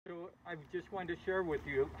I just wanted to share with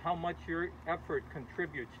you how much your effort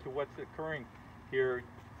contributes to what's occurring here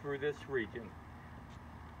through this region.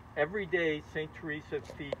 Every day, St. Theresas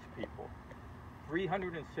feeds people,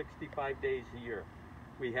 365 days a year.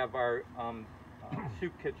 We have our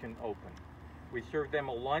soup kitchen open. We serve them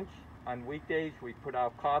a lunch on weekdays. We put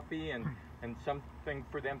out coffee and something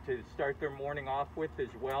for them to start their morning off with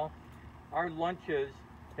as well. Our lunches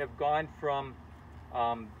have gone from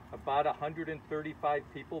about 135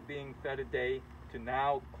 people being fed a day to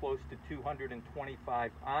now close to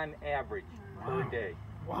 225 on average per day.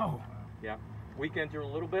 Wow. Yeah. Weekends are a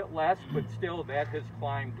little bit less, but still that has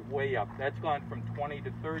climbed way up. That's gone from 20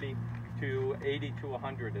 to 30 to 80 to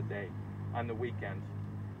 100 a day on the weekends.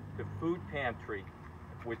 The food pantry,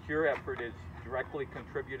 which your effort is directly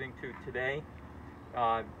contributing to today,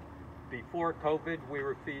 before COVID, we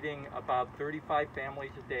were feeding about 35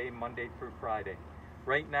 families a day, Monday through Friday.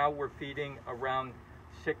 Right now, we're feeding around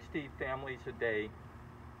 60 families a day,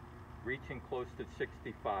 reaching close to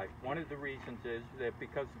 65. One of the reasons is that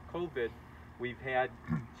because of COVID, we've had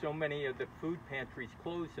so many of the food pantries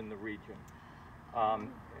close in the region.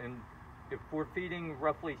 And if we're feeding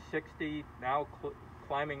roughly 60, now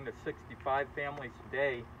climbing to 65 families a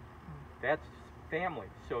day, that's families.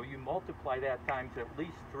 So you multiply that times at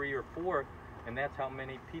least 3 or 4, and that's how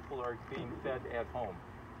many people are being fed at home.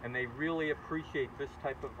 And they really appreciate this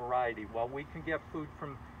type of variety. While we can get food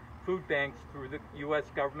from food banks through the U.S.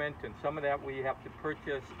 government, and some of that we have to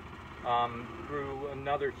purchase through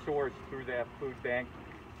another source through that food bank,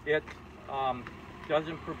 it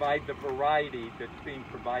doesn't provide the variety that's being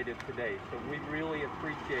provided today. So we really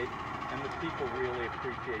appreciate, and the people really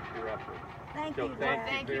appreciate your efforts. Thank so you, thank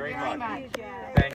Jack. you very much. Thank you, Jack. Thank